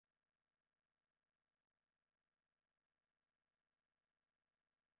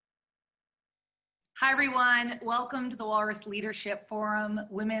Hi, everyone. Welcome to the Walrus Leadership Forum,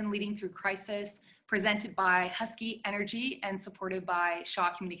 Women Leading Through Crisis, presented by Husky Energy and supported by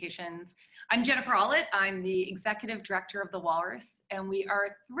Shaw Communications. I'm Jennifer Ollett. I'm the Executive Director of the Walrus, and we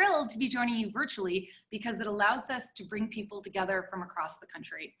are thrilled to be joining you virtually because it allows us to bring people together from across the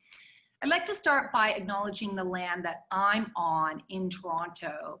country. I'd like to start by acknowledging the land that I'm on in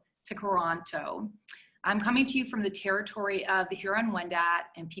Toronto, Toronto. I'm coming to you from the territory of the Huron-Wendat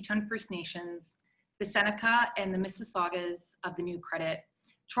and Piton First Nations, the Seneca and the Mississaugas of the New Credit.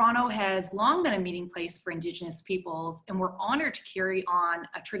 Toronto has long been a meeting place for Indigenous peoples, and we're honored to carry on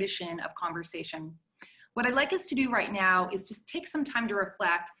a tradition of conversation. What I'd like us to do right now is just take some time to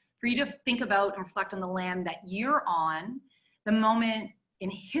reflect, for you to think about and reflect on the land that you're on, the moment in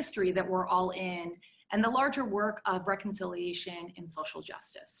history that we're all in, and the larger work of reconciliation and social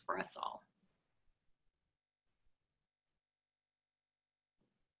justice for us all.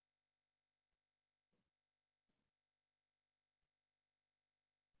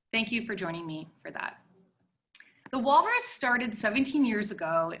 Thank you for joining me for that. The Walrus started 17 years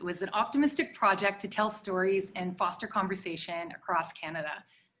ago. It was an optimistic project to tell stories and foster conversation across Canada.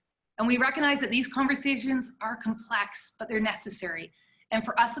 And we recognize that these conversations are complex, but they're necessary. And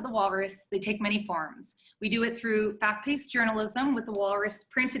for us at the Walrus, they take many forms. We do it through fact-paced journalism with the Walrus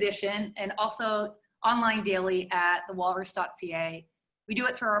print edition and also online daily at thewalrus.ca. We do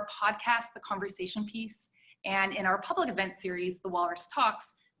it through our podcast, The Conversation Piece, and in our public event series, The Walrus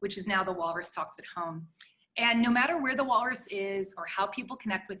Talks, which is now the Walrus Talks at Home. And no matter where the Walrus is or how people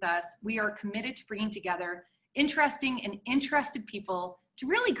connect with us, we are committed to bringing together interesting and interested people to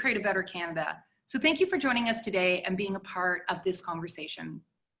really create a better Canada. So thank you for joining us today and being a part of this conversation.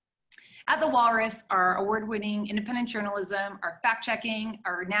 At the Walrus, our award-winning independent journalism, our fact-checking,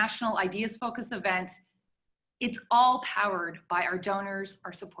 our national ideas-focused events, it's all powered by our donors,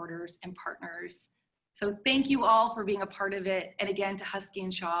 our supporters, and partners. So thank you all for being a part of it, and again to Husky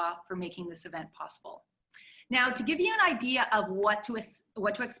and Shaw for making this event possible. Now, to give you an idea of what to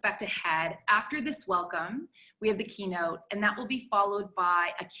expect ahead, after this welcome, we have the keynote, and that will be followed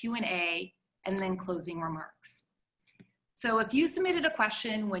by a Q&A and then closing remarks. So if you submitted a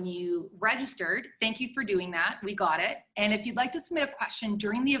question when you registered, thank you for doing that, we got it. And if you'd like to submit a question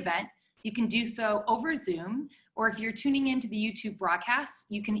during the event, you can do so over Zoom, or if you're tuning into the YouTube broadcast,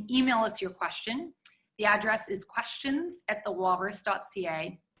 you can email us your question. The address is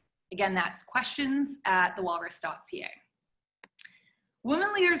questions@thewalrus.ca. Again, that's questions@thewalrus.ca.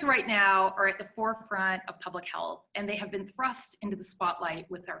 Women leaders right now are at the forefront of public health, and they have been thrust into the spotlight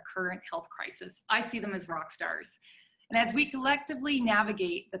with our current health crisis. I see them as rock stars. And as we collectively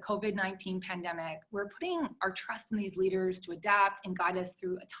navigate the COVID-19 pandemic, we're putting our trust in these leaders to adapt and guide us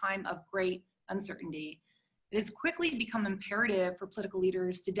through a time of great uncertainty. It has quickly become imperative for political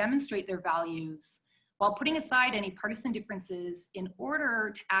leaders to demonstrate their values while putting aside any partisan differences in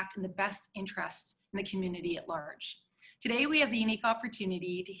order to act in the best interest in the community at large. Today, we have the unique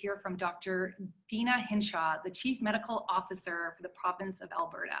opportunity to hear from Dr. Deena Hinshaw, the Chief Medical Officer for the province of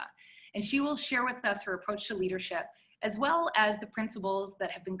Alberta. And she will share with us her approach to leadership, as well as the principles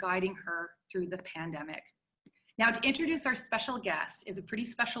that have been guiding her through the pandemic. Now, to introduce our special guest is a pretty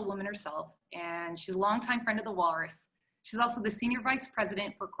special woman herself, and she's a longtime friend of the Walrus. She's also the Senior Vice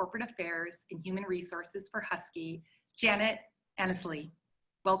President for Corporate Affairs and Human Resources for Husky, Janet Annesley.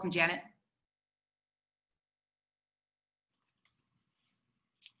 Welcome, Janet.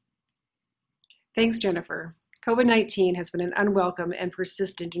 Thanks, Jennifer. COVID-19 has been an unwelcome and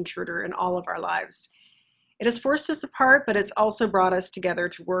persistent intruder in all of our lives. It has forced us apart, but it's also brought us together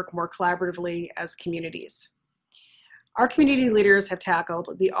to work more collaboratively as communities. Our community leaders have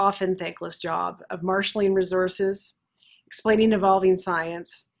tackled the often thankless job of marshaling resources, explaining evolving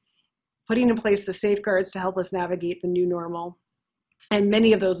science, putting in place the safeguards to help us navigate the new normal, and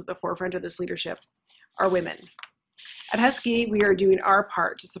many of those at the forefront of this leadership are women. At Husky, we are doing our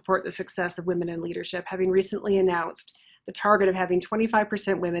part to support the success of women in leadership, having recently announced the target of having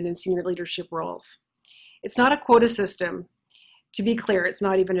 25% women in senior leadership roles. It's not a quota system. To be clear, it's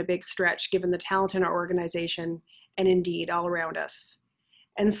not even a big stretch given the talent in our organization and indeed all around us.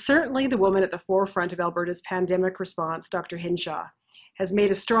 And certainly the woman at the forefront of Alberta's pandemic response, Dr. Hinshaw, has made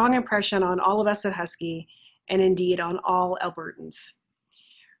a strong impression on all of us at Husky and indeed on all Albertans.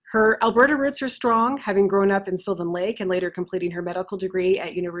 Her Alberta roots are strong, having grown up in Sylvan Lake and later completing her medical degree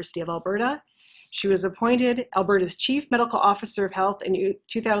at University of Alberta. She was appointed Alberta's Chief Medical Officer of Health in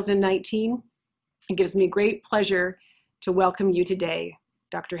 2019. It gives me great pleasure to welcome you today,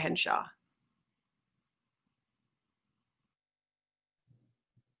 Dr. Hinshaw.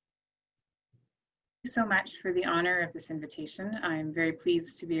 So much for the honor of this invitation. I'm very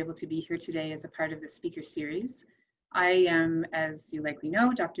pleased to be able to be here today as a part of the speaker series. I am, as you likely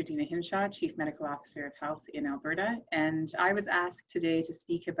know, Dr. Deena Hinshaw, Chief Medical Officer of Health in Alberta, and I was asked today to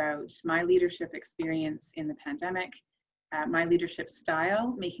speak about my leadership experience in the pandemic, my leadership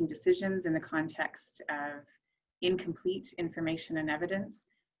style, making decisions in the context of incomplete information and evidence,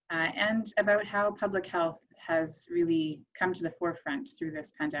 and about how public health has really come to the forefront through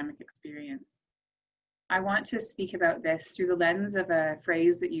this pandemic experience. I want to speak about this through the lens of a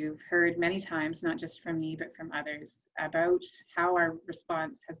phrase that you've heard many times, not just from me, but from others, about how our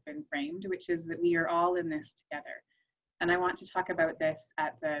response has been framed, which is that we are all in this together. And I want to talk about this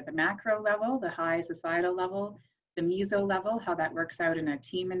at the macro level, the high societal level, the meso level, how that works out in a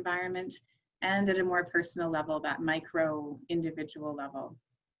team environment, and at a more personal level, that micro individual level.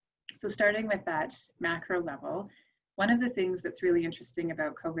 So starting with that macro level, one of the things that's really interesting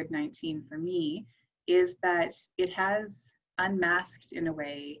about COVID-19 for me is that it has unmasked in a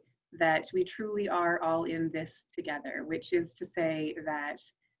way that we truly are all in this together, which is to say that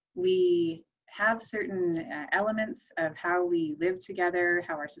we have certain elements of how we live together,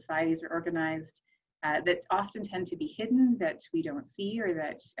 how our societies are organized, that often tend to be hidden, that we don't see, or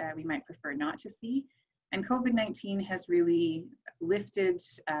that we might prefer not to see. And COVID-19 has really lifted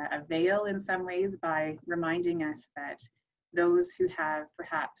a veil in some ways by reminding us that those who have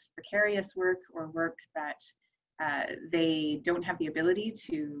perhaps precarious work or work that they don't have the ability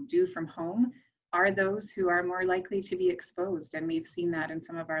to do from home are those who are more likely to be exposed. And we've seen that in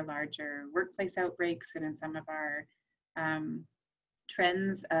some of our larger workplace outbreaks and in some of our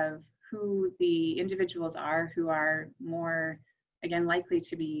trends of who the individuals are who are more, again, likely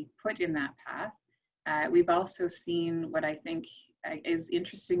to be put in that path. We've also seen what I think is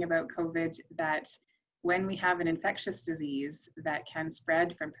interesting about COVID, that when we have an infectious disease that can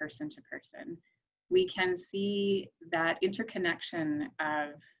spread from person to person, we can see that interconnection of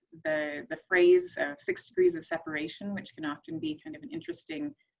the phrase of 6 degrees of separation, which can often be kind of an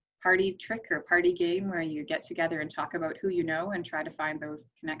interesting party trick or party game where you get together and talk about who you know and try to find those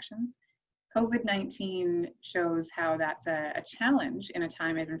connections. COVID-19 shows how that's a challenge in a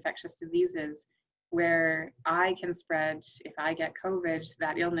time of infectious diseases, where I can spread, if I get COVID,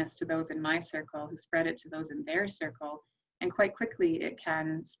 that illness to those in my circle who spread it to those in their circle, and quite quickly it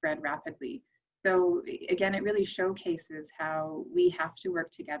can spread rapidly. So again, it really showcases how we have to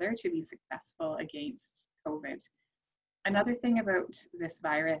work together to be successful against COVID. Another thing about this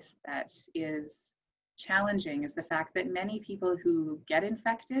virus that is challenging is the fact that many people who get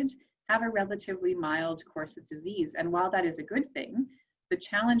infected have a relatively mild course of disease. And while that is a good thing, the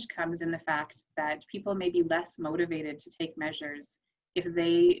challenge comes in the fact that people may be less motivated to take measures if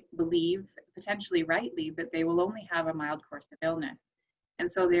they believe, potentially rightly, that they will only have a mild course of illness. And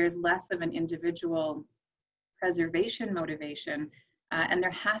so there's less of an individual preservation motivation, and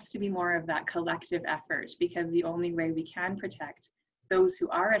there has to be more of that collective effort, because the only way we can protect those who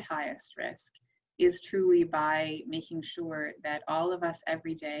are at highest risk is truly by making sure that all of us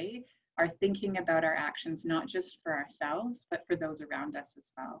every day are thinking about our actions, not just for ourselves, but for those around us as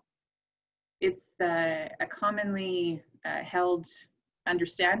well. It's a commonly held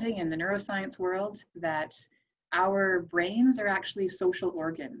understanding in the neuroscience world that our brains are actually social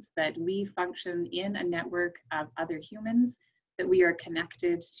organs, that we function in a network of other humans, that we are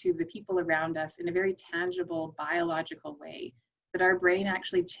connected to the people around us in a very tangible biological way, that our brain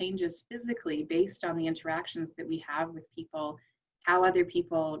actually changes physically based on the interactions that we have with people, how other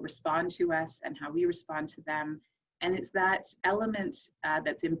people respond to us and how we respond to them. And it's that element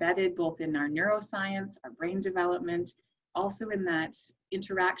that's embedded both in our neuroscience, our brain development, also in that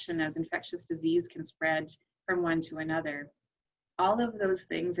interaction as infectious disease can spread from one to another. All of those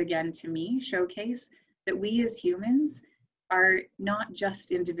things, again, to me, showcase that we as humans are not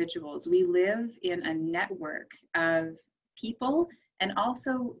just individuals. We live in a network of people, and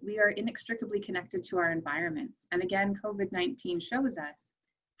also we are inextricably connected to our environments. And again, COVID-19 shows us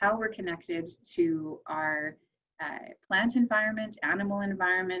how we're connected to our plant environment, animal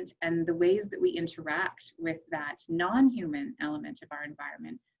environment, and the ways that we interact with that non-human element of our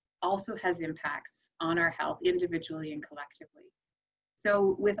environment also has impacts on our health individually and collectively.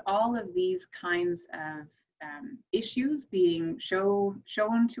 So with all of these kinds of issues being shown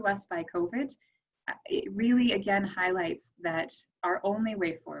to us by COVID, it really again highlights that our only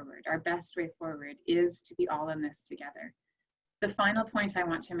way forward, our best way forward, is to be all in this together. The final point I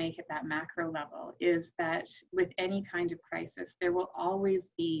want to make at that macro level is that with any kind of crisis, there will always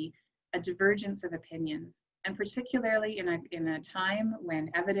be a divergence of opinions, and particularly in a time when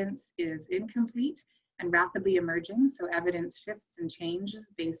evidence is incomplete and rapidly emerging. So evidence shifts and changes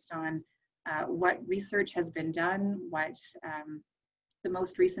based on what research has been done, what the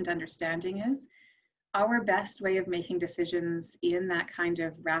most recent understanding is. Our best way of making decisions in that kind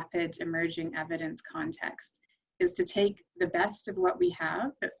of rapid emerging evidence context is to take the best of what we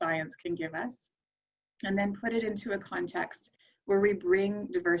have that science can give us and then put it into a context where we bring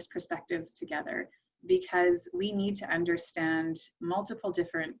diverse perspectives together, because we need to understand multiple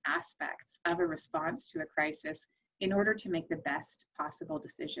different aspects of a response to a crisis in order to make the best possible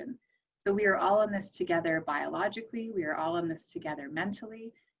decision. So we are all in this together biologically, we are all in this together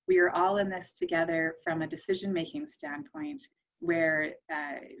mentally, we are all in this together from a decision-making standpoint where,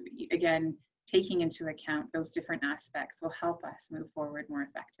 again, taking into account those different aspects will help us move forward more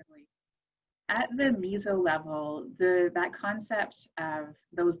effectively. At the meso level, that concept of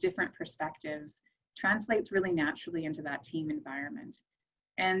those different perspectives translates really naturally into that team environment.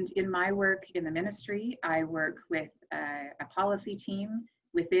 And in my work in the ministry, I work with a policy team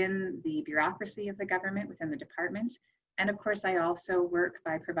within the bureaucracy of the government, within the department. And of course, I also work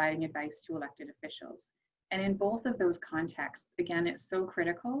by providing advice to elected officials. And in both of those contexts, again, it's so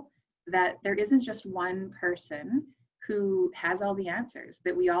critical that there isn't just one person who has all the answers,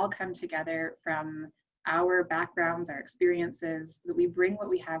 that we all come together from our backgrounds, our experiences, that we bring what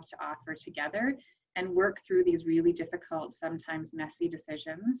we have to offer together and work through these really difficult, sometimes messy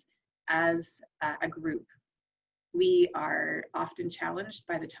decisions as a group. We are often challenged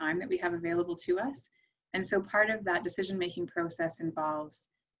by the time that we have available to us. And so part of that decision-making process involves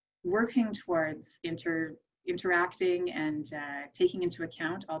working towards interacting and taking into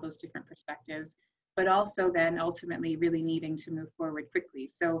account all those different perspectives, but also then ultimately really needing to move forward quickly.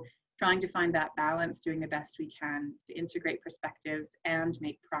 So trying to find that balance, doing the best we can to integrate perspectives and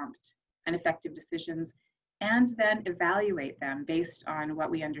make prompt and effective decisions, and then evaluate them based on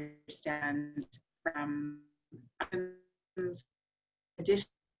what we understand from additional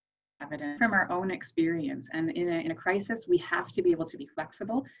evidence from our own experience. And in a crisis, we have to be able to be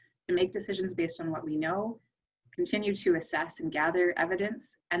flexible, to make decisions based on what we know, continue to assess and gather evidence,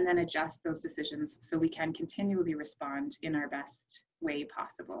 and then adjust those decisions so we can continually respond in our best way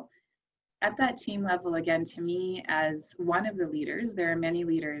possible. At that team level, again, to me, as one of the leaders, there are many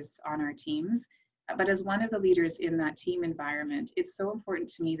leaders on our teams, but as one of the leaders in that team environment, it's so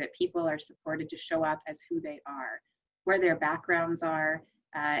important to me that people are supported to show up as who they are, where their backgrounds are,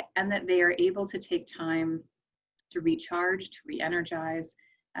 and that they are able to take time to recharge, to re-energize,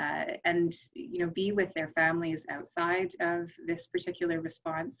 and be with their families outside of this particular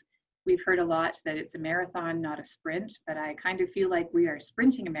response. We've heard a lot that it's a marathon, not a sprint, but I kind of feel like we are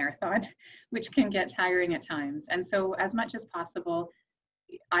sprinting a marathon, which can get tiring at times. And so as much as possible,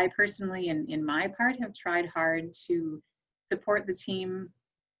 I personally, in my part, have tried hard to support the team,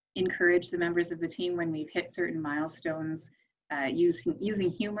 encourage the members of the team when we've hit certain milestones, using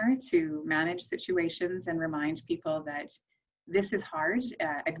humor to manage situations and remind people that this is hard,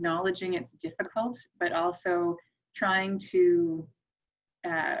 acknowledging it's difficult, but also trying to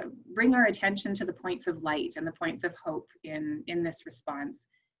bring our attention to the points of light and the points of hope in this response,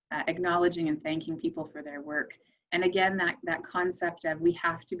 acknowledging and thanking people for their work. And again, that concept of we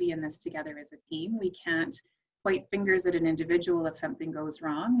have to be in this together as a team. We can't point fingers at an individual if something goes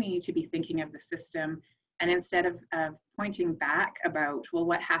wrong. We need to be thinking of the system. And instead of pointing back about, well,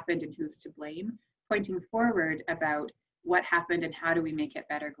 what happened and who's to blame, pointing forward about what happened and how do we make it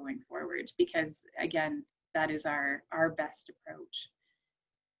better going forward? Because again, that is our best approach.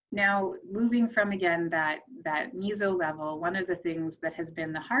 Now, moving from, again, that meso level, one of the things that has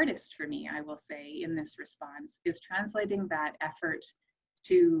been the hardest for me, I will say, in this response is translating that effort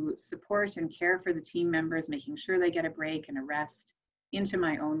to support and care for the team members, making sure they get a break and a rest, into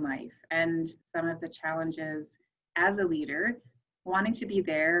my own life. And some of the challenges as a leader, wanting to be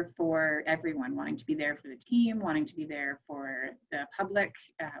there for everyone, wanting to be there for the team, wanting to be there for the public,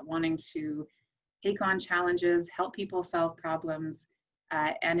 wanting to take on challenges, help people solve problems.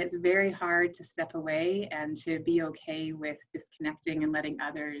 And it's very hard to step away and to be okay with disconnecting and letting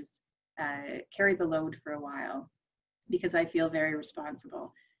others carry the load for a while, because I feel very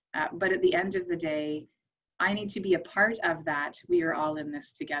responsible. But at the end of the day, I need to be a part of that. We are all in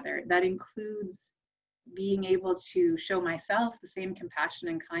this together. That includes being able to show myself the same compassion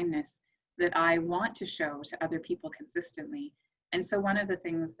and kindness that I want to show to other people consistently. And so one of the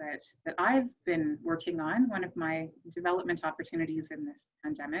things that I've been working on, one of my development opportunities in this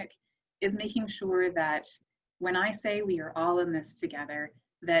pandemic, is making sure that when I say we are all in this together,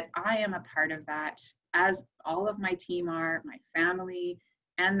 that I am a part of that, as all of my team are, my family,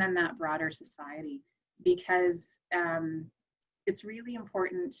 and then that broader society. Because it's really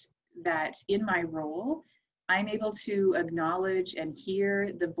important that in my role, I'm able to acknowledge and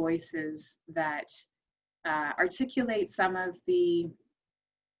hear the voices that articulate some of the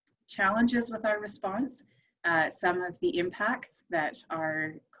challenges with our response, some of the impacts that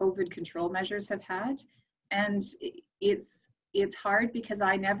our COVID control measures have had. And it's hard because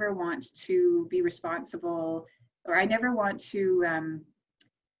I never want to be responsible, or I never want to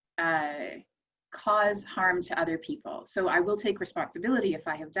cause harm to other people. So I will take responsibility if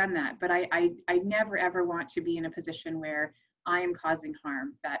I have done that, but I never ever want to be in a position where I am causing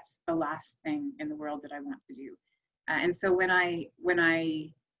harm. That's the last thing in the world that I want to do. And so when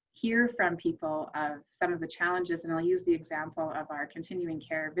I hear from people of some of the challenges, and I'll use the example of our continuing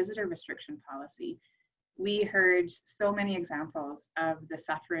care visitor restriction policy, we heard so many examples of the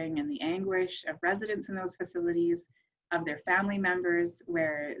suffering and the anguish of residents in those facilities, of their family members,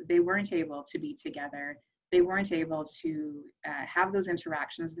 where they weren't able to be together. They weren't able to have those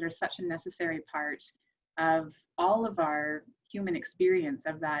interactions that are such a necessary part of all of our human experience,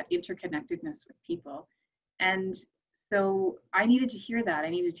 of that interconnectedness with people. And so I needed to hear that. I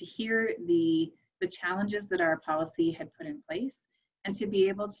needed to hear the challenges that our policy had put in place, and to be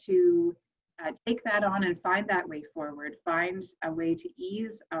able to take that on and find that way forward, find a way to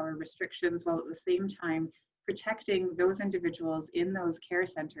ease our restrictions while at the same time protecting those individuals in those care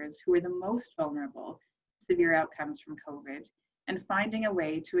centers who are the most vulnerable to severe outcomes from COVID, and finding a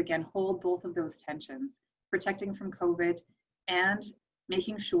way to, again, hold both of those tensions, protecting from COVID and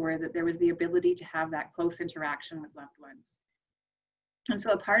making sure that there was the ability to have that close interaction with loved ones. And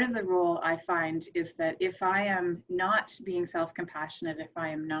so a part of the role I find is that if I am not being self-compassionate, if I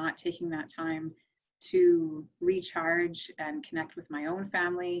am not taking that time to recharge and connect with my own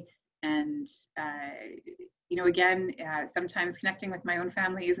family, and again, sometimes connecting with my own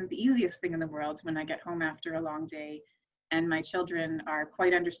family isn't the easiest thing in the world when I get home after a long day, and my children are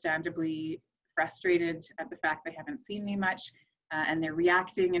quite understandably frustrated at the fact they haven't seen me much, and they're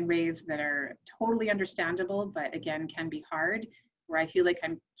reacting in ways that are totally understandable, but again, can be hard, where I feel like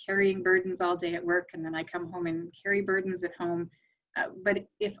I'm carrying burdens all day at work, and then I come home and carry burdens at home. But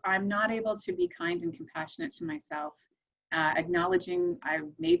if I'm not able to be kind and compassionate to myself, acknowledging I've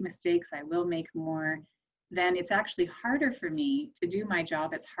made mistakes, I will make more, then it's actually harder for me to do my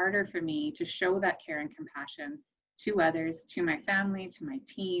job. It's harder for me to show that care and compassion to others, to my family, to my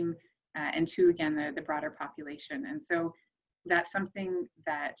team, and to, again, the broader population. And so that's something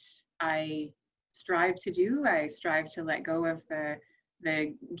that I strive to do. I strive to let go of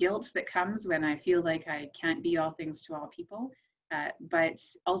the guilt that comes when I feel like I can't be all things to all people. But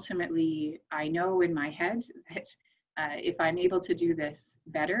ultimately, I know in my head that if I'm able to do this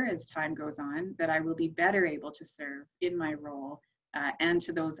better as time goes on, that I will be better able to serve in my role and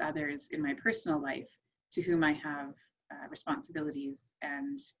to those others in my personal life to whom I have responsibilities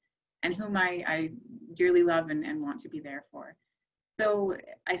and whom I dearly love and want to be there for. So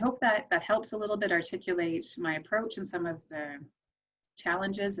I hope that helps a little bit articulate my approach and some of the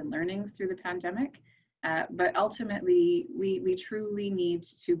challenges and learnings through the pandemic. But ultimately, we truly need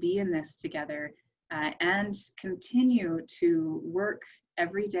to be in this together and continue to work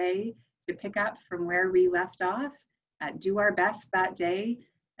every day to pick up from where we left off, do our best that day,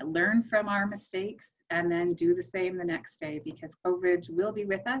 learn from our mistakes, and then do the same the next day, because COVID will be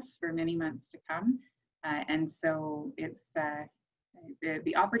with us for many months to come. And so it's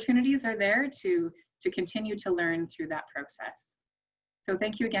the opportunities are there to continue to learn through that process. So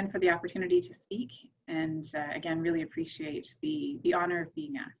thank you again for the opportunity to speak, and again, really appreciate the honor of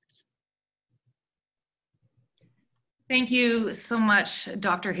being asked. Thank you so much,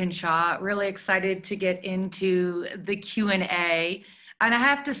 Dr. Hinshaw. Really excited to get into the Q&A. And I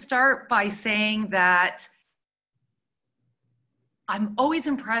have to start by saying that I'm always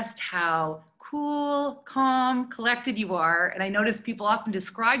impressed how cool, calm, collected you are. And I notice people often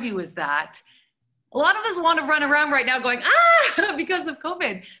describe you as that. A lot of us want to run around right now going, because of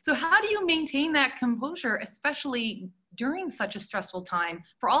COVID. So how do you maintain that composure, especially during such a stressful time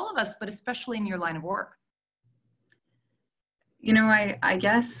for all of us, but especially in your line of work? You know, I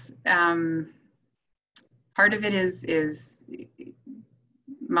guess part of it is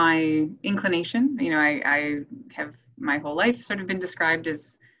my inclination. You know, I have my whole life sort of been described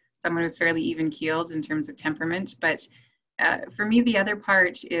as someone who's fairly even-keeled in terms of temperament, but for me, the other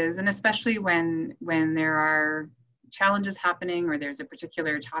part is, and especially when there are challenges happening or there's a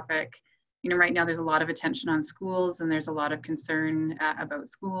particular topic, you know, right now there's a lot of attention on schools and there's a lot of concern about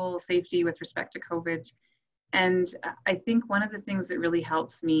school safety with respect to COVID. And I think one of the things that really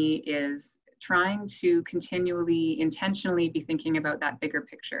helps me is trying to continually, intentionally be thinking about that bigger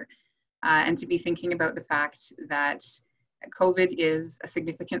picture and to be thinking about the fact that COVID is a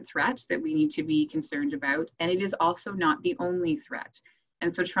significant threat that we need to be concerned about, and it is also not the only threat.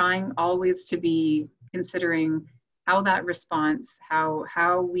 And so trying always to be considering how that response,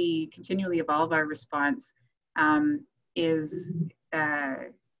 how we continually evolve our response is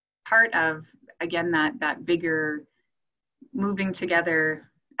part of, again, that bigger moving together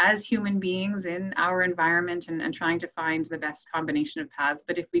as human beings in our environment and trying to find the best combination of paths.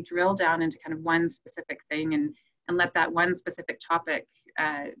 But if we drill down into kind of one specific thing and let that one specific topic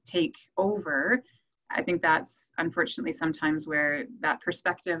take over, I think that's unfortunately sometimes where that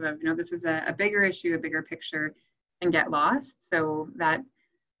perspective of, this is a bigger issue, a bigger picture, can get lost. So that,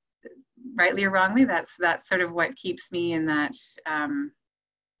 rightly or wrongly, that's sort of what keeps me in that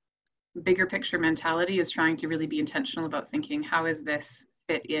bigger picture mentality, is trying to really be intentional about thinking, how is this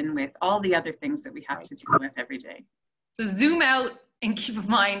fit in with all the other things that we have to deal with every day? So zoom out and keep in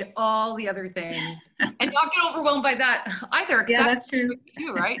mind all the other things and not get overwhelmed by that either. Yeah, that's true.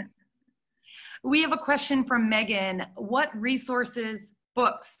 Too, right? We have a question from Megan. What resources,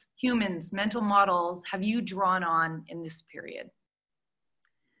 books, humans, mental models have you drawn on in this period?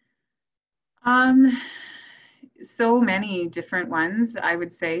 So many different ones, I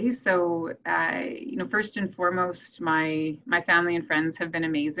would say. So, first and foremost, my family and friends have been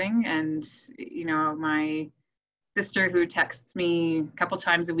amazing. And, my sister, who texts me a couple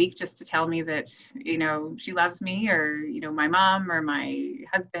times a week just to tell me that, she loves me, or, my mom or my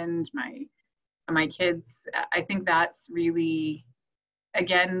husband, my kids. I think that's really,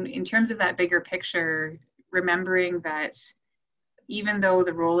 again, in terms of that bigger picture, remembering that even though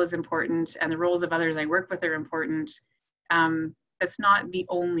the role is important and the roles of others I work with are important, that's not the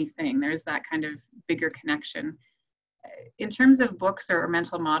only thing. There's that kind of bigger connection. In terms of books or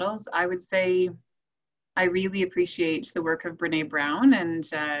mental models, I would say I really appreciate the work of Brené Brown and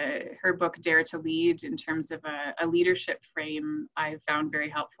her book, Dare to Lead, in terms of a leadership frame. I found very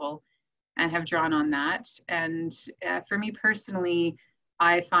helpful and have drawn on that. And for me personally,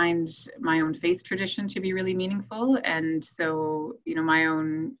 I find my own faith tradition to be really meaningful. And so, my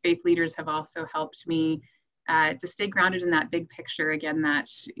own faith leaders have also helped me to stay grounded in that big picture, again, that,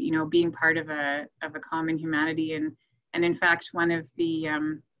 being part of a common humanity. And in fact, one of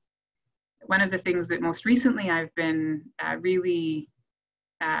the things that most recently I've been really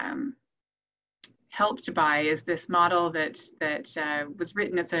helped by is this model that was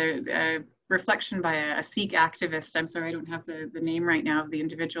written. It's a reflection by a Sikh activist. I'm sorry, I don't have the name right now of the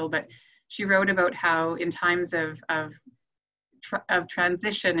individual, but she wrote about how in times of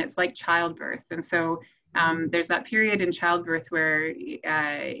transition, it's like childbirth. And so there's that period in childbirth where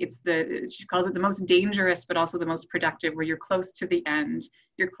she calls it the most dangerous, but also the most productive, where you're close to the end,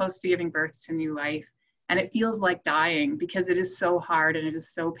 you're close to giving birth to new life. And it feels like dying because it is so hard and it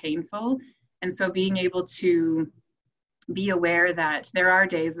is so painful. And so being able to be aware that there are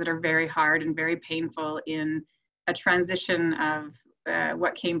days that are very hard and very painful in a transition of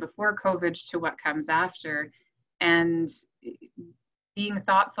what came before COVID to what comes after, and being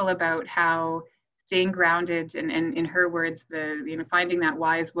thoughtful about how staying grounded and in her words, finding that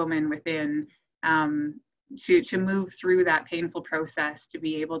wise woman within to move through that painful process, to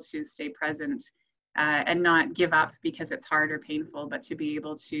be able to stay present and not give up because it's hard or painful, but to be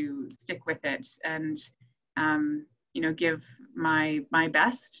able to stick with it and give my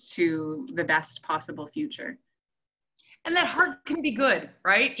best to the best possible future. And that hard can be good,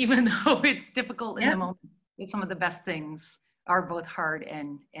 right? Even though it's difficult in the moment, some of the best things are both hard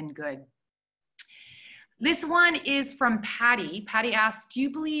and good. This one is from Patty. Patty asks, do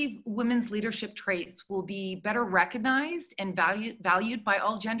you believe women's leadership traits will be better recognized and valued by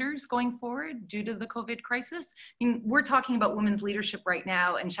all genders going forward due to the COVID crisis? I mean, we're talking about women's leadership right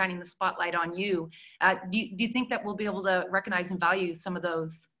now and shining the spotlight on you. Do you think that we'll be able to recognize and value some of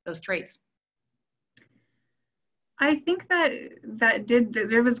those traits? I think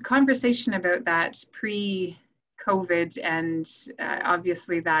there was conversation about that pre-COVID, and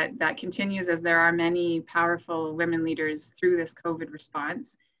obviously that continues as there are many powerful women leaders through this COVID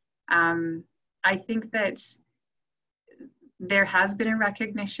response. I think that there has been a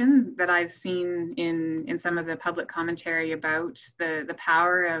recognition that I've seen in some of the public commentary about the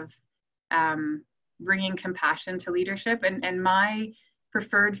power of bringing compassion to leadership, and my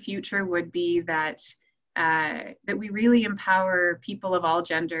preferred future would be that we really empower people of all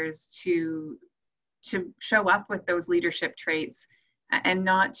genders to show up with those leadership traits, and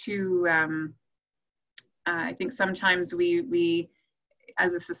not to, I think sometimes we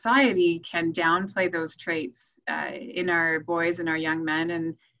as a society can downplay those traits in our boys and our young men.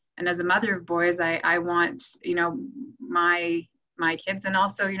 And as a mother of boys, I want, my my kids, and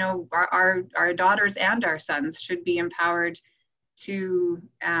also, you know, our daughters and our sons should be empowered to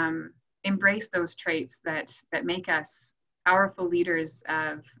embrace those traits that make us powerful leaders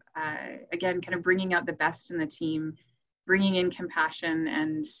of, again, kind of bringing out the best in the team, bringing in compassion,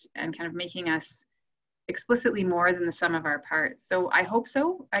 and kind of making us explicitly more than the sum of our parts. So I hope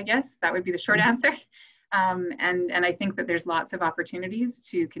so, I guess that would be the short answer. And I think that there's lots of opportunities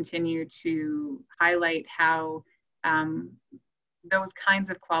to continue to highlight how those kinds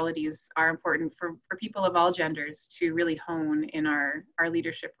of qualities are important for people of all genders to really hone in our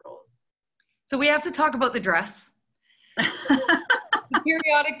leadership roles. So we have to talk about the dress. The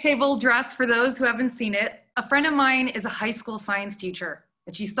periodic table dress, for those who haven't seen it. A friend of mine is a high school science teacher,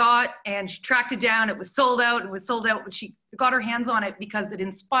 and she saw it and she tracked it down. It was sold out. It was sold out, but she got her hands on it because it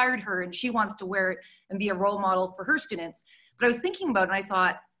inspired her and she wants to wear it and be a role model for her students. But I was thinking about it and I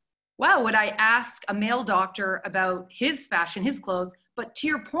thought, wow, would I ask a male doctor about his fashion, his clothes? But to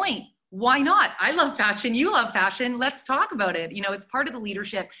your point, why not? I love fashion. You love fashion. Let's talk about it. You know, it's part of the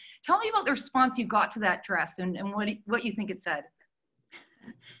leadership. Tell me about the response you got to that dress and what you think it said.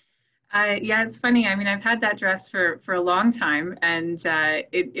 Yeah, it's funny. I mean, I've had that dress for a long time, and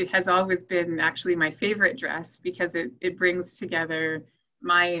it has always been actually my favorite dress because it brings together.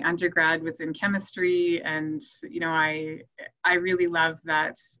 My undergrad was in chemistry, and you know, I really love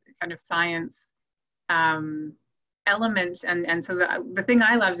that kind of science element, and so the thing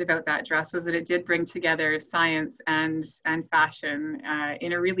I loved about that dress was that it did bring together science and fashion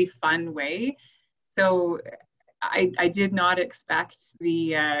in a really fun way. So I did not expect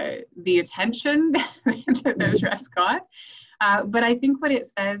the attention that the dress got, but I think what it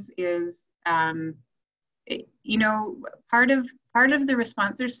says is, you know, part of the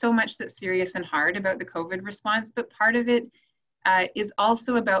response. There's so much that's serious and hard about the COVID response, but part of it is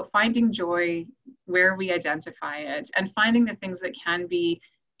also about finding joy where we identify it and finding the things that can be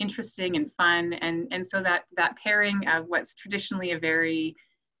interesting and fun, and so that pairing of what's traditionally a very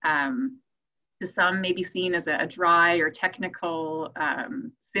to some maybe seen as a dry or technical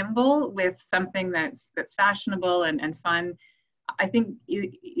symbol with something that's fashionable and fun. I think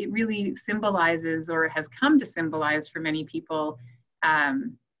it really symbolizes, or has come to symbolize for many people,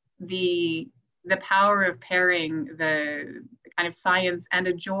 the power of pairing the kind of science and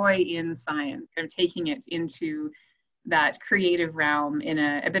a joy in science, kind of taking it into that creative realm in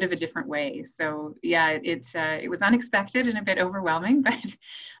a bit of a different way. So yeah, it was unexpected and a bit overwhelming,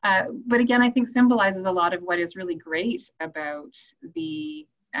 but again, I think symbolizes a lot of what is really great about the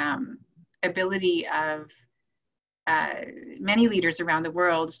ability of many leaders around the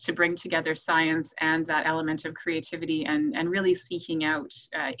world to bring together science and that element of creativity and really seeking out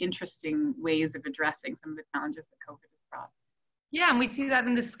interesting ways of addressing some of the challenges that COVID has brought. Yeah, and we see that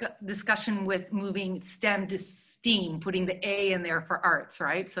in this discussion with moving STEM to STEAM, putting the A in there for arts,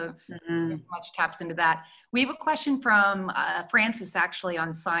 right? So much taps into that. We have a question from Francis, actually,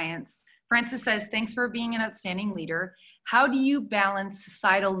 on science. Francis says, thanks for being an outstanding leader. How do you balance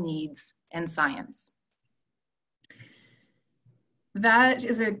societal needs and science? That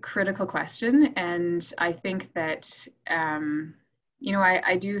is a critical question. And I think that, you know,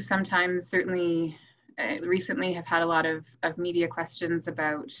 I do sometimes certainly recently have had a lot of media questions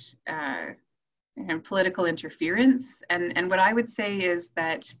about political interference. And what I would say is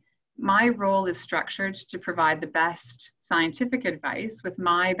that my role is structured to provide the best scientific advice with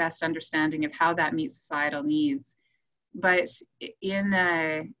my best understanding of how that meets societal needs. But in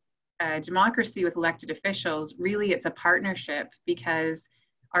a democracy with elected officials, really it's a partnership, because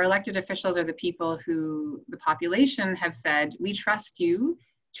our elected officials are the people who the population have said, we trust you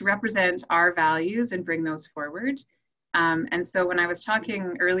to represent our values and bring those forward. And so when I was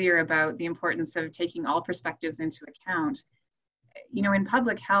talking earlier about the importance of taking all perspectives into account, you know, in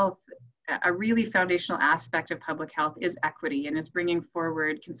public health, a really foundational aspect of public health is equity, and is bringing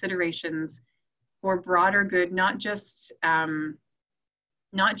forward considerations for broader good, not just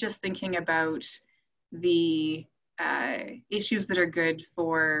thinking about the issues that are good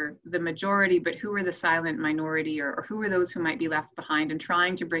for the majority, but who are the silent minority, or who are those who might be left behind, and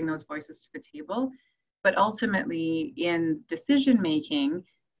trying to bring those voices to the table. But ultimately, in decision making,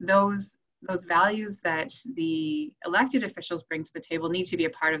 those values that the elected officials bring to the table need to be a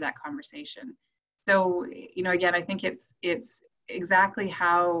part of that conversation. So, you know, again, I think it's exactly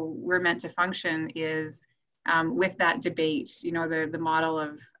how we're meant to function is with that debate. You know, the model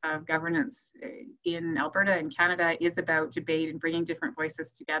of governance in Alberta and Canada is about debate and bringing different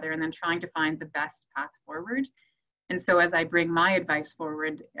voices together and then trying to find the best path forward. And so as I bring my advice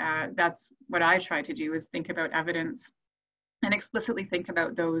forward, that's what I try to do, is think about evidence and explicitly think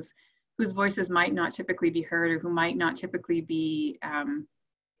about those whose voices might not typically be heard, or who might not typically be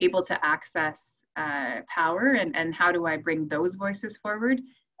able to access power, and how do I bring those voices forward?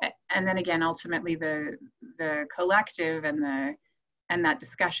 And then again, ultimately the collective and that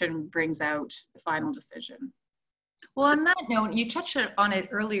discussion brings out the final decision. Well, on that note, you touched on it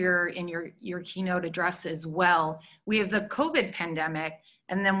earlier in your keynote address as well. We have the COVID pandemic,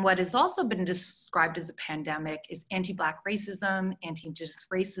 and then what has also been described as a pandemic is anti-Black racism, anti-Indigenous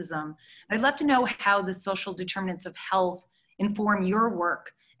racism. I'd love to know how the social determinants of health inform your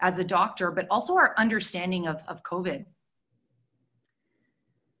work as a doctor, but also our understanding of COVID.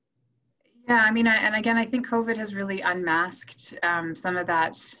 Yeah, I mean, and again, I think COVID has really unmasked some of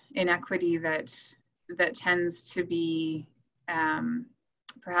that inequity that tends to be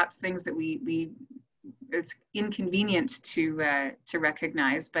perhaps things that it's inconvenient to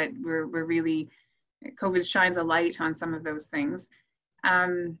recognize, but we're really, COVID shines a light on some of those things.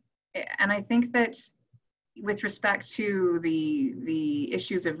 And I think that with respect to the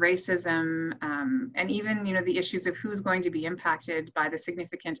issues of racism, and even, you know, the issues of who's going to be impacted by the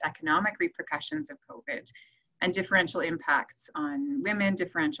significant economic repercussions of COVID, and differential impacts on women,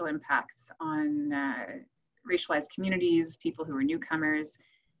 differential impacts on racialized communities, people who are newcomers,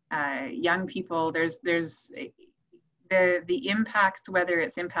 young people. There's the impacts, whether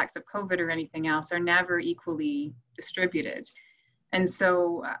it's impacts of COVID or anything else, are never equally distributed. And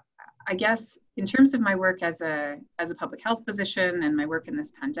so I guess in terms of my work as a public health physician and my work in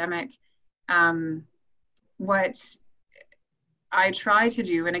this pandemic, what I try to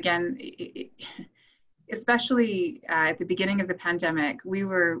do, and again, especially at the beginning of the pandemic, we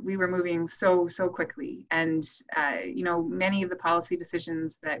were moving so quickly, and you know, many of the policy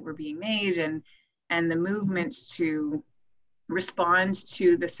decisions that were being made, and the movement to respond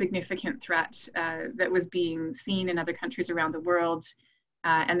to the significant threat that was being seen in other countries around the world,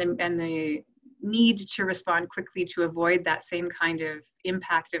 and the need to respond quickly to avoid that same kind of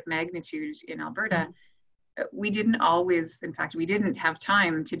impact of magnitude in Alberta. We didn't always, in fact, we didn't have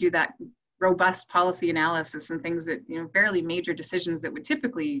time to do that robust policy analysis and things that, you know, fairly major decisions that would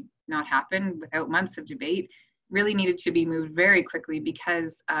typically not happen without months of debate really needed to be moved very quickly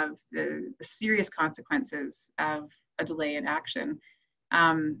because of the serious consequences of a delay in action.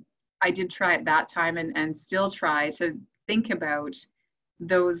 I did try at that time and still try to think about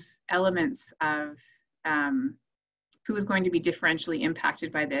those elements of who is going to be differentially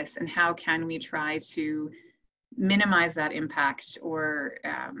impacted by this, and how can we try to minimize that impact, or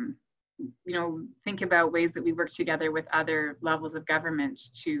you know, think about ways that we work together with other levels of government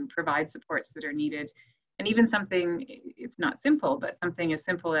to provide supports that are needed. And even something, it's not simple, but something as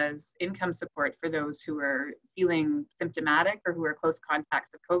simple as income support for those who are feeling symptomatic or who are close contacts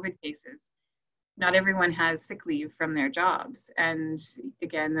of COVID cases. Not everyone has sick leave from their jobs. And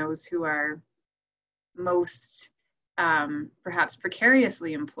again, those who are most perhaps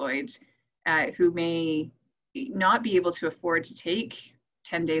precariously employed, who may not be able to afford to take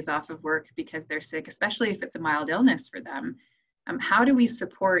 10 days off of work because they're sick, especially if it's a mild illness for them. How do we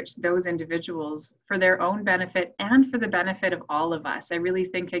support those individuals for their own benefit and for the benefit of all of us? I really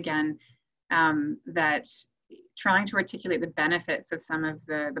think, again, that trying to articulate the benefits of some of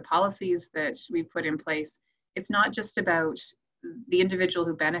the policies that we put in place, it's not just about the individual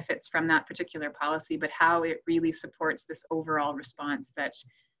who benefits from that particular policy, but how it really supports this overall response that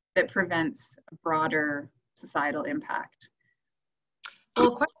prevents a broader societal impact.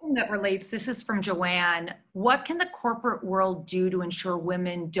 Well, a question that relates, this is from Joanne. What can the corporate world do to ensure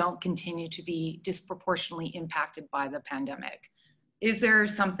women don't continue to be disproportionately impacted by the pandemic? Is there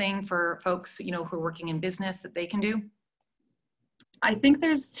something for folks, you know, who are working in business that they can do? I think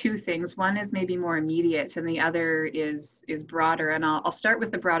there's two things. One is maybe more immediate, and the other is broader. And I'll start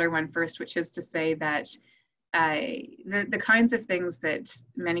with the broader one first, which is to say that the kinds of things that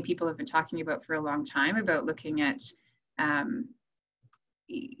many people have been talking about for a long time, about looking at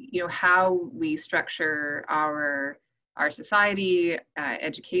you know, how we structure our society,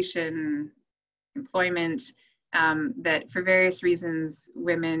 education, employment, that for various reasons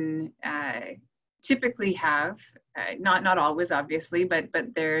women typically have, not always obviously, but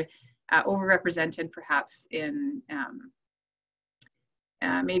they're overrepresented perhaps in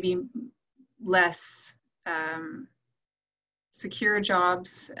maybe less secure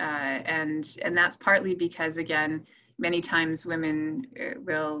jobs, and that's partly because, again, many times women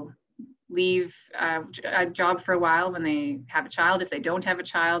will leave a job for a while when they have a child. If they don't have a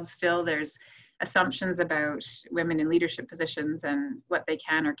child, still there's assumptions about women in leadership positions and what they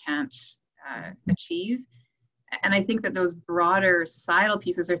can or can't achieve. And I think that those broader societal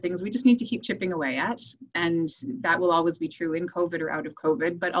pieces are things we just need to keep chipping away at. And that will always be true in COVID or out of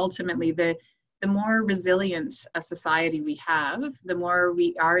COVID. But ultimately, the more resilient a society we have, the more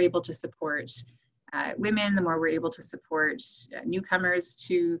we are able to support women, the more we're able to support newcomers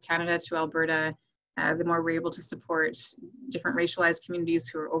to Canada, to Alberta, the more we're able to support different racialized communities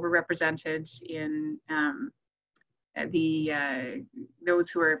who are overrepresented in those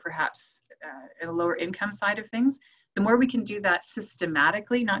who are perhaps in a lower income side of things. The more we can do that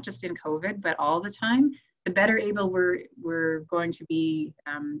systematically, not just in COVID, but all the time, the better able we're going to be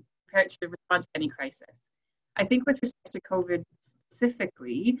prepared to respond to any crisis. I think with respect to COVID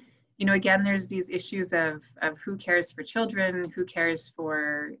specifically, you know, again, there's these issues of who cares for children, who cares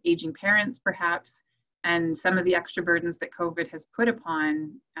for aging parents, perhaps, and some of the extra burdens that COVID has put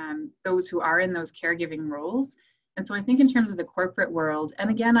upon those who are in those caregiving roles. And so I think in terms of the corporate world, and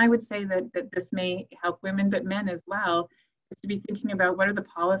again, I would say that this may help women, but men as well, is to be thinking about what are the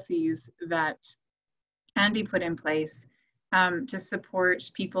policies that can be put in place to support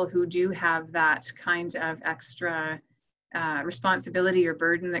people who do have that kind of extra responsibility or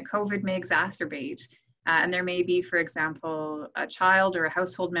burden that COVID may exacerbate. And there may be, for example, a child or a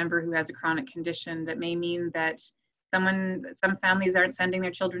household member who has a chronic condition that may mean that some families aren't sending their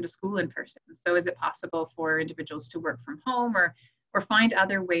children to school in person. So is it possible for individuals to work from home or find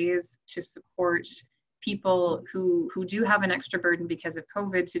other ways to support people who do have an extra burden because of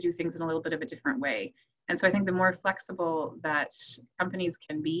COVID to do things in a little bit of a different way? And so I think the more flexible that companies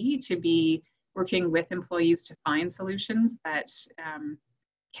can be to be working with employees to find solutions that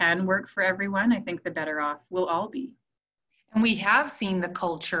can work for everyone, I think the better off we'll all be. And we have seen the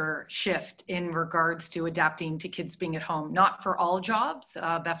culture shift in regards to adapting to kids being at home, not for all jobs,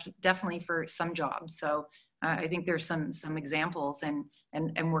 definitely for some jobs. So I think there's some examples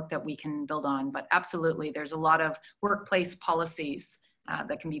and work that we can build on, but absolutely there's a lot of workplace policies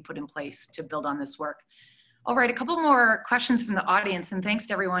that can be put in place to build on this work. All right, a couple more questions from the audience, and thanks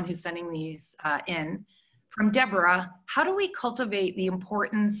to everyone who's sending these in. From Deborah, how do we cultivate the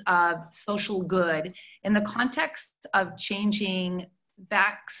importance of social good in the context of changing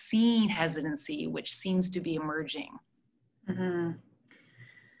vaccine hesitancy, which seems to be emerging? Mm-hmm.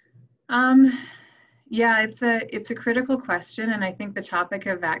 Yeah, it's a critical question, and I think the topic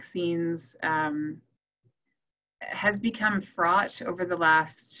of vaccines has become fraught over the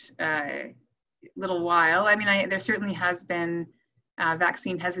last little while. I mean, there certainly has been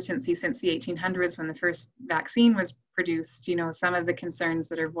vaccine hesitancy since the 1800s when the first vaccine was produced. You know, some of the concerns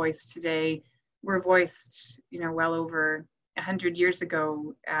that are voiced today were voiced, you know, well over 100 years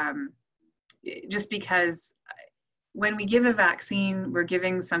ago, just because when we give a vaccine, we're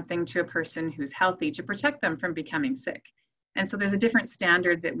giving something to a person who's healthy to protect them from becoming sick. And so there's a different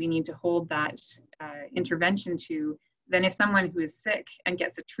standard that we need to hold that intervention to than if someone who is sick and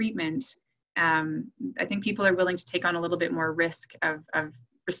gets a treatment. I think people are willing to take on a little bit more risk of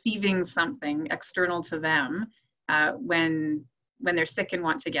receiving something external to them when they're sick and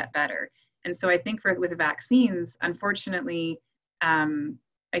want to get better. And so I think with vaccines, unfortunately,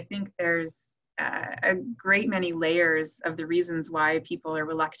 I think there's a great many layers of the reasons why people are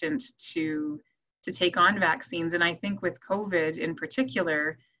reluctant to take on vaccines. And I think with COVID in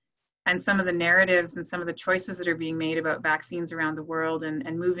particular, and some of the narratives and some of the choices that are being made about vaccines around the world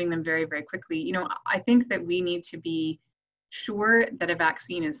and moving them very, very quickly, you know, I think that we need to be sure that a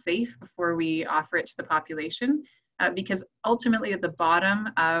vaccine is safe before we offer it to the population, because ultimately at the bottom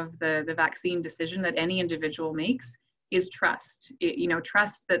of the vaccine decision that any individual makes is trust. You know,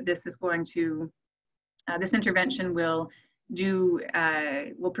 trust that this is going to, this intervention will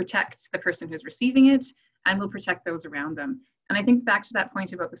protect the person who's receiving it and will protect those around them. And I think back to that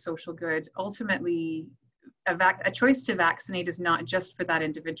point about the social good, ultimately, a choice to vaccinate is not just for that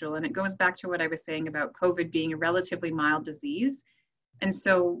individual. And it goes back to what I was saying about COVID being a relatively mild disease. And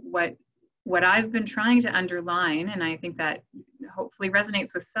so what I've been trying to underline, and I think that hopefully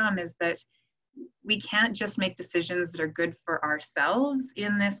resonates with some, is that we can't just make decisions that are good for ourselves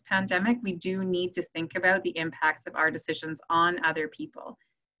in this pandemic. We do need to think about the impacts of our decisions on other people.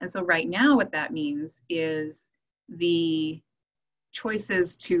 And so right now, what that means is the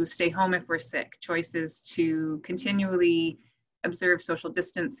choices to stay home if we're sick, choices to continually observe social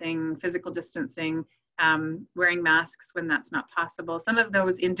distancing, physical distancing, wearing masks when that's not possible, some of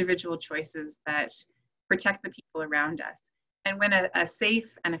those individual choices that protect the people around us. And when a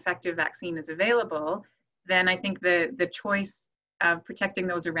safe and effective vaccine is available, then I think the choice of protecting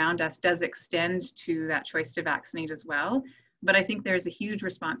those around us does extend to that choice to vaccinate as well. But I think there's a huge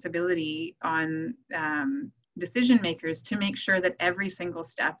responsibility on decision makers to make sure that every single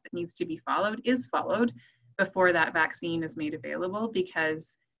step that needs to be followed is followed before that vaccine is made available,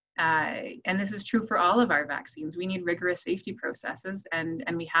 because and this is true for all of our vaccines, we need rigorous safety processes, and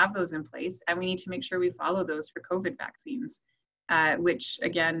we have those in place, and we need to make sure we follow those for COVID vaccines, which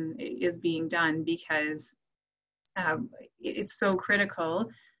again is being done, because it's so critical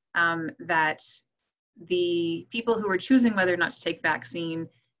that the people who are choosing whether or not to take vaccine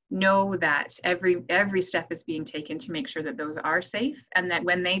know that every step is being taken to make sure that those are safe, and that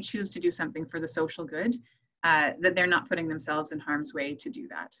when they choose to do something for the social good, that they're not putting themselves in harm's way to do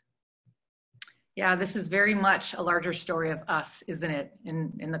that. Yeah, this is very much a larger story of us, isn't it?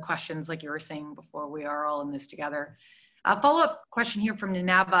 In the questions, like you were saying before, we are all in this together. A follow-up question here from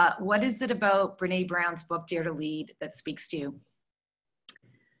Ninaba. What is it about Brene Brown's book, Dare to Lead, that speaks to you?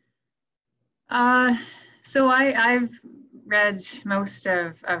 So I've read most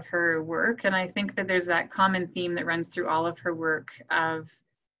of her work, and I think that there's that common theme that runs through all of her work of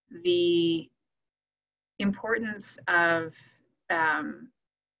the importance of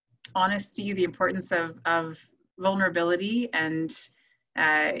honesty, the importance of vulnerability, and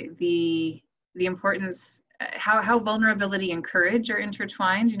the importance, how vulnerability and courage are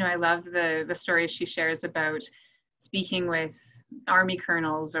intertwined. You know, I love the stories she shares about speaking with Army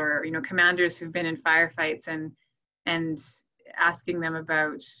colonels or, you know, commanders who've been in firefights, and asking them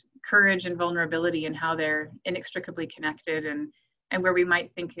about courage and vulnerability and how they're inextricably connected, and where we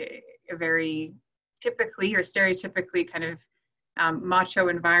might think a very typically or stereotypically kind of macho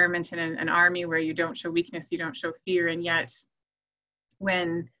environment in an army where you don't show weakness, you don't show fear, and yet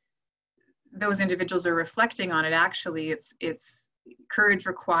when those individuals are reflecting on it, actually it's courage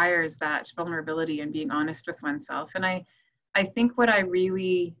requires that vulnerability and being honest with oneself. And I think what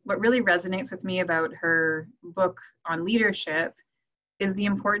really resonates with me about her book on leadership is the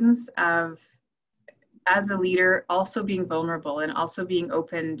importance of, as a leader, also being vulnerable and also being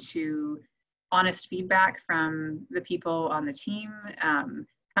open to honest feedback from the people on the team,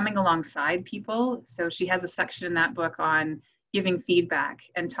 coming alongside people. So she has a section in that book on giving feedback,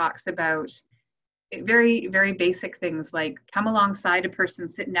 and talks about very, very basic things like come alongside a person,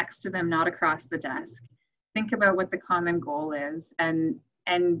 sit next to them, not across the desk. Think about what the common goal is, and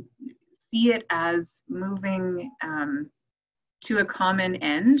see it as moving to a common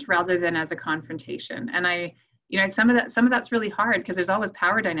end rather than as a confrontation. And you know, some of that's really hard, because there's always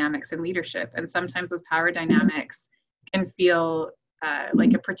power dynamics in leadership, and sometimes those power dynamics can feel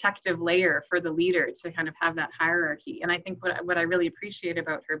like a protective layer for the leader to kind of have that hierarchy. And I think what I really appreciate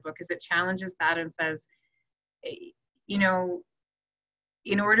about her book is it challenges that and says, you know,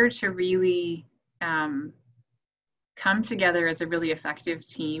 in order to really come together as a really effective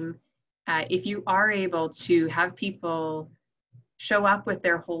team, if you are able to have people show up with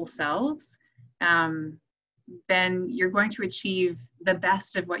their whole selves, then you're going to achieve the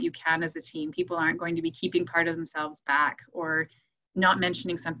best of what you can as a team. People aren't going to be keeping part of themselves back or not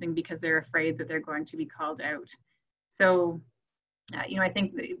mentioning something because they're afraid that they're going to be called out. So, you know, I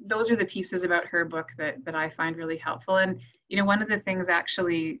think those are the pieces about her book that I find really helpful. And, you know, one of the things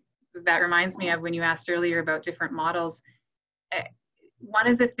actually that reminds me of when you asked earlier about different models, one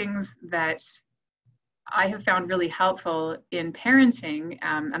of the things that I have found really helpful in parenting,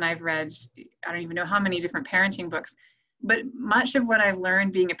 and I've read, I don't even know how many different parenting books, but much of what I've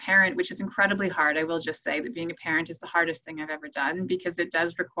learned being a parent, which is incredibly hard, I will just say that being a parent is the hardest thing I've ever done, because it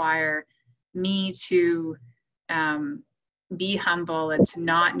does require me to be humble and to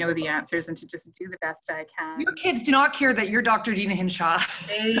not know the answers and to just do the best I can. Your kids do not care that you're Dr. Deena Hinshaw.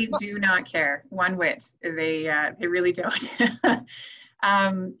 They do not care one whit. They really don't.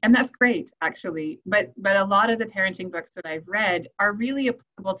 And that's great, actually. But a lot of the parenting books that I've read are really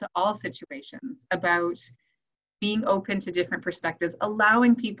applicable to all situations, about being open to different perspectives,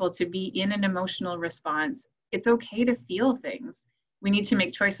 allowing people to be in an emotional response. It's okay to feel things. We need to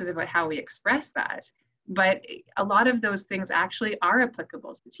make choices about how we express that. But a lot of those things actually are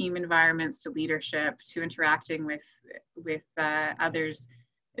applicable to team environments, to leadership, to interacting with others,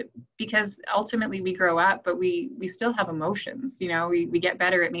 because ultimately we grow up, but we still have emotions. You know, we get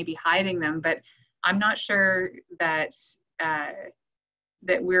better at maybe hiding them, but I'm not sure that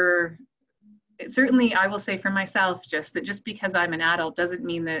that we're, certainly I will say for myself, just because I'm an adult doesn't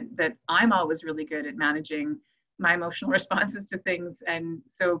mean that I'm always really good at managing my emotional responses to things. And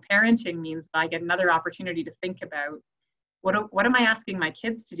so parenting means I get another opportunity to think about what am I asking my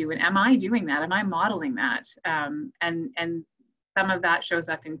kids to do, and am I doing that? Am I modeling that? And some of that shows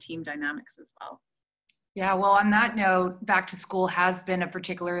up in team dynamics as well. Yeah, well, on that note, back to school has been a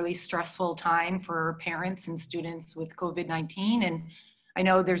particularly stressful time for parents and students with COVID-19. And I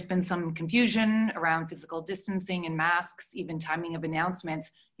know there's been some confusion around physical distancing and masks, even timing of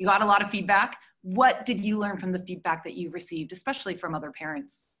announcements. You got a lot of feedback. what did you learn from the feedback that you received, especially from other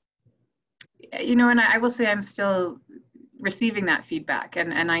parents? You know, and I will say I'm still receiving that feedback.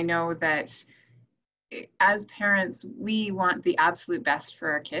 And I know that as parents, we want the absolute best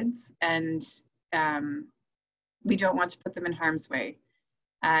for our kids, and we don't want to put them in harm's way.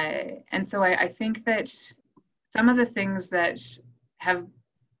 And so I think that some of the things that have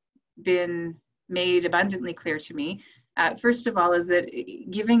been made abundantly clear to me, first of all, is that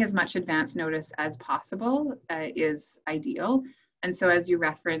giving as much advance notice as possible is ideal. And so as you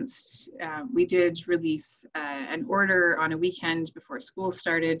referenced, we did release an order on a weekend before school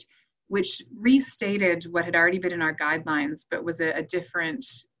started, which restated what had already been in our guidelines, but was a different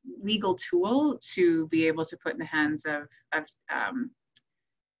legal tool to be able to put in the hands of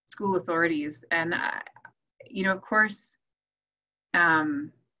school authorities. And, you know, of course,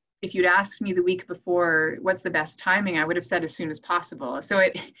 if you'd asked me the week before, what's the best timing, I would have said as soon as possible. So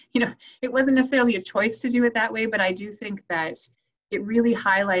it, you know, it wasn't necessarily a choice to do it that way, but I do think that it really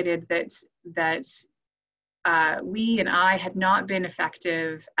highlighted that we and I had not been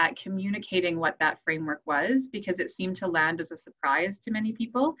effective at communicating what that framework was, because it seemed to land as a surprise to many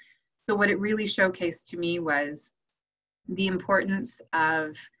people. So what it really showcased to me was the importance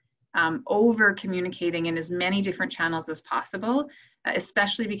of over communicating in as many different channels as possible,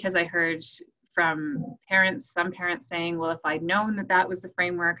 especially because I heard from parents, some parents saying, well, if I'd known that that was the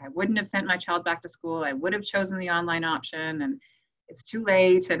framework, I wouldn't have sent my child back to school. I would have chosen the online option, and it's too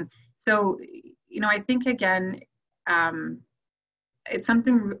late. And so, you know, I think again, it's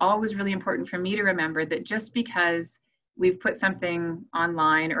something always really important for me to remember, that just because we've put something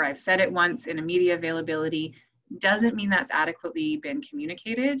online or I've said it once in a media availability doesn't mean that's adequately been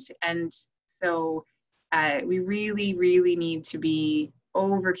communicated. And so we really, really need to be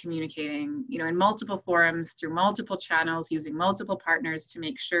over communicating, you know, in multiple forums, through multiple channels, using multiple partners to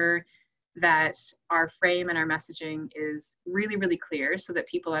make sure that our frame and our messaging is really, really clear, so that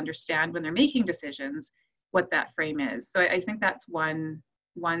people understand when they're making decisions what that frame is. So I think that's one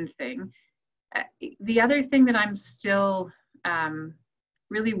thing. The other thing that I'm still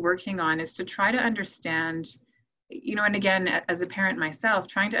really working on is to try to understand, you know, and again, as a parent myself,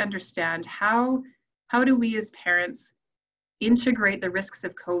 trying to understand how do we as parents integrate the risks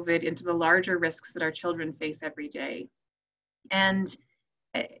of COVID into the larger risks that our children face every day. And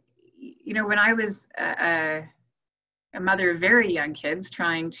you know, when I was a mother of very young kids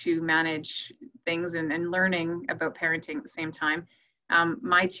trying to manage things and learning about parenting at the same time,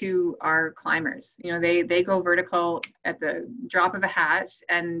 my two are climbers. You know, they go vertical at the drop of a hat,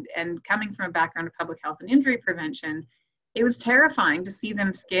 and coming from a background of public health and injury prevention, it was terrifying to see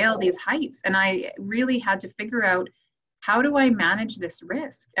them scale these heights. And I really had to figure out, how do I manage this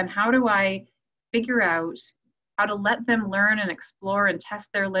risk? And how do I figure out how to let them learn and explore and test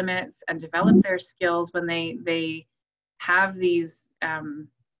their limits and develop their skills when they have these, I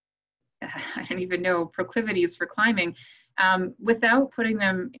don't even know, proclivities for climbing, without putting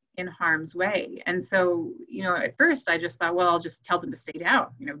them in harm's way. And so, you know, at first I just thought, well, I'll just tell them to stay down,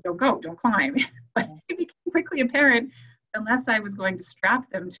 you know, don't go, don't climb. But it became quickly apparent, unless I was going to strap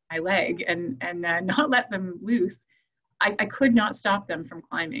them to my leg and not let them loose, I could not stop them from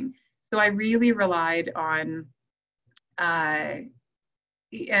climbing. So I really relied on, and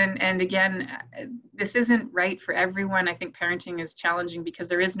again, this isn't right for everyone. I think parenting is challenging because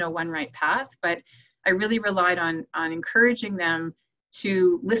there is no one right path, but I really relied on encouraging them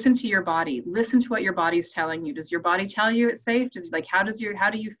to listen to your body, listen to what your body's telling you. Does your body tell you it's safe? How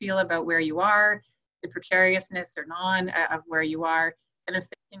do you feel about where you are, the precariousness or non of where you are, and I'm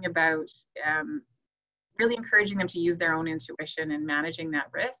thinking about really encouraging them to use their own intuition in managing that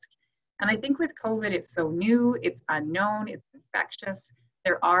risk. And I think with COVID, it's so new, it's unknown, it's infectious.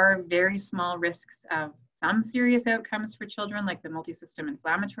 There are very small risks of some serious outcomes for children, like the multi-system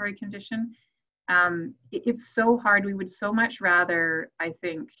inflammatory condition. It's so hard. We would so much rather, I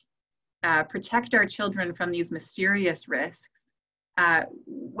think, protect our children from these mysterious risks,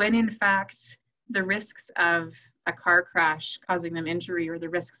 when in fact, the risks of a car crash causing them injury, or the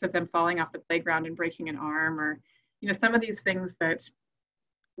risks of them falling off the playground and breaking an arm, or, you know, some of these things that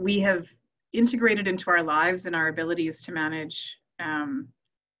we have integrated into our lives and our abilities to manage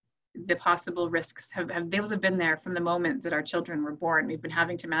the possible risks those have been there from the moment that our children were born. We've been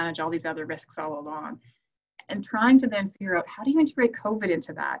having to manage all these other risks all along, and trying to then figure out, how do you integrate COVID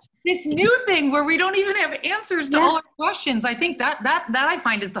into that? This new thing where we don't even have answers to all our questions. I think that I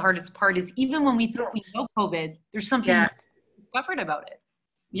find is the hardest part, is even when we think we know COVID, there's something discovered about it.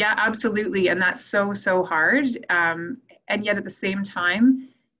 Yeah, absolutely. And that's so hard. And yet at the same time,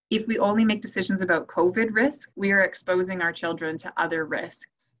 if we only make decisions about COVID risk, we are exposing our children to other risks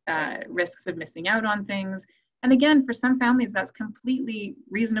risks of missing out on things. And again, for some families, that's completely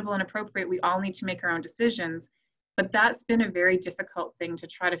reasonable and appropriate. We all need to make our own decisions. But that's been a very difficult thing to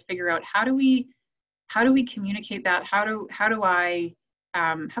try to figure out. How do we communicate that? How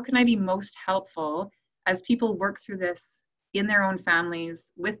can I be most helpful as people work through this in their own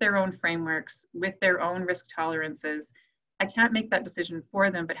families, with their own frameworks, with their own risk tolerances? I can't make that decision for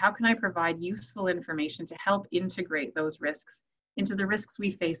them, but how can I provide useful information to help integrate those risks into the risks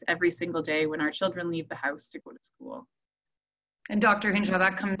we face every single day when our children leave the house to go to school? And Dr. Hinshaw,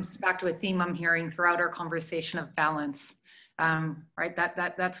 that comes back to a theme I'm hearing throughout our conversation of balance. Right,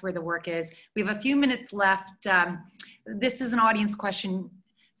 that's where the work is. We have a few minutes left. This is an audience question.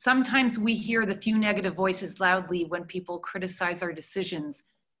 Sometimes we hear the few negative voices loudly when people criticize our decisions.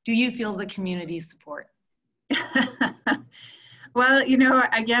 Do you feel the community's support? Well, you know,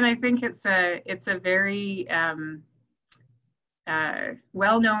 again, I think it's a very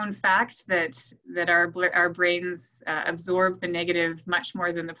well-known fact that our brains absorb the negative much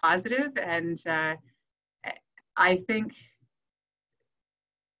more than the positive, and I think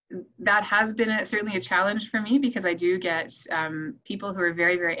that has been certainly a challenge for me, because I do get people who are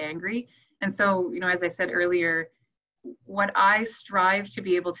very, very angry. And so, you know, as I said earlier, what I strive to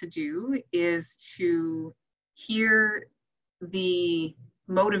be able to do is to hear the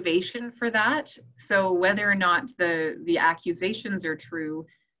motivation for that. So whether or not the accusations are true,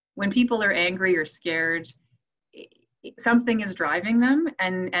 when people are angry or scared, something is driving them.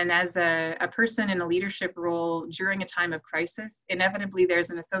 And as a person in a leadership role during a time of crisis, inevitably there's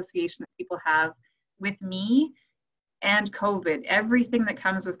an association that people have with me and COVID, everything that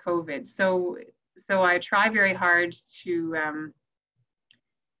comes with COVID. So I try very hard to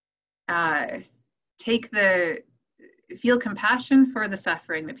feel compassion for the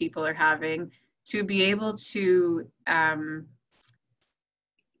suffering that people are having, to be able to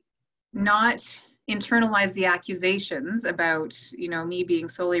not internalize the accusations about, you know, me being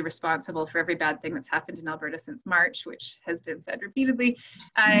solely responsible for every bad thing that's happened in Alberta since March, which has been said repeatedly.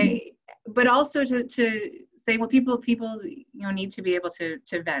 But also to say, well, people, you know, need to be able to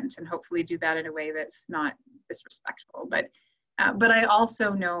vent, and hopefully do that in a way that's not disrespectful. But I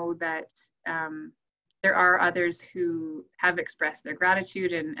also know that there are others who have expressed their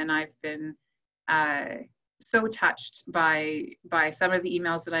gratitude, and I've been so touched by some of the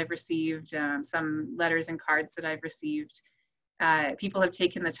emails that I've received, some letters and cards that I've received. People have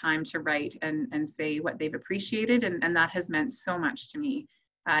taken the time to write and say what they've appreciated, and that has meant so much to me.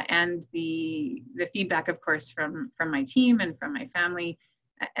 And the feedback, of course, from my team and from my family.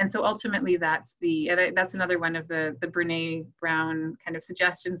 And so ultimately, that's another one of the Brene Brown kind of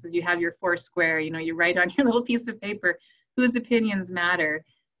suggestions, is you have your four square, you know, you write on your little piece of paper whose opinions matter.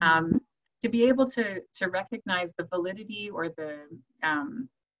 To be able to recognize the validity, or the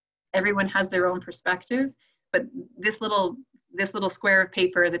everyone has their own perspective, but this little square of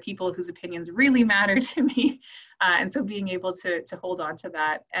paper, the people whose opinions really matter to me, and so being able to hold on to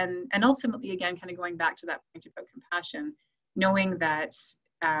that, and ultimately, again, kind of going back to that point about compassion, knowing that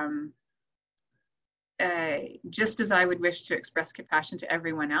just as I would wish to express compassion to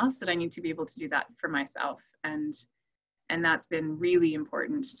everyone else, that I need to be able to do that for myself, and that's been really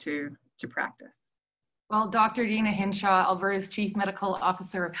important to practice. Well, Dr. Deena Hinshaw, Alberta's Chief Medical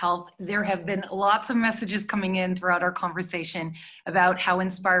Officer of Health, there have been lots of messages coming in throughout our conversation about how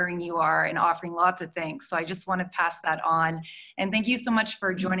inspiring you are and offering lots of thanks. So I just want to pass that on. And thank you so much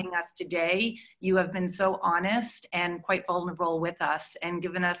for joining us today. You have been so honest and quite vulnerable with us, and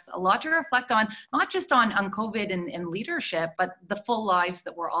given us a lot to reflect on, not just on COVID and leadership, but the full lives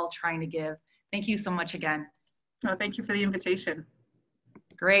that we're all trying to give. Thank you so much again. Oh, thank you for the invitation.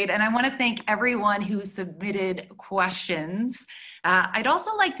 Great, and I want to thank everyone who submitted questions. I'd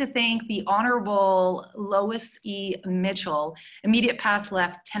also like to thank the Honorable Lois E. Mitchell, immediate past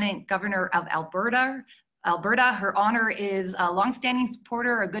Lieutenant Governor of Alberta. Her honor is a longstanding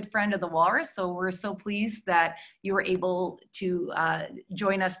supporter, a good friend of the Walrus, so we're so pleased that you were able to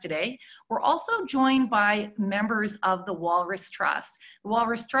join us today. We're also joined by members of the Walrus Trust. The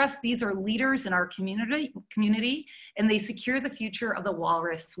Walrus Trust, these are leaders in our community, and they secure the future of the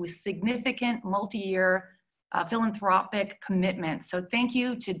Walrus with significant multi-year philanthropic commitments. So thank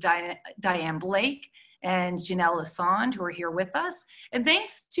you to Diane Blake and Janelle Lassonde, who are here with us. And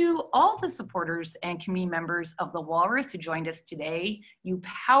thanks to all the supporters and community members of the Walrus who joined us today. You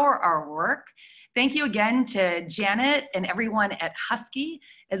power our work. Thank you again to Janet and everyone at Husky,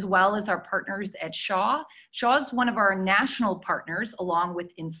 as well as our partners at Shaw. Shaw is one of our national partners, along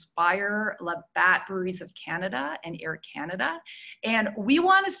with Inspire, Labatt Breweries of Canada, and Air Canada. And we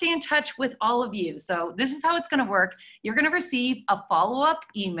want to stay in touch with all of you. So this is how it's going to work. You're going to receive a follow-up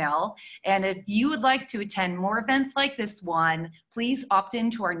email. And if you would like to attend more events like this one, please opt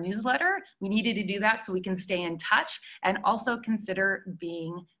into our newsletter. We needed to do that so we can stay in touch, and also consider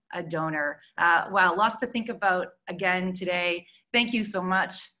being a donor. Wow, lots to think about again today. Thank you so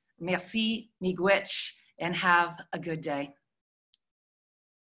much. Merci, miigwech, and have a good day.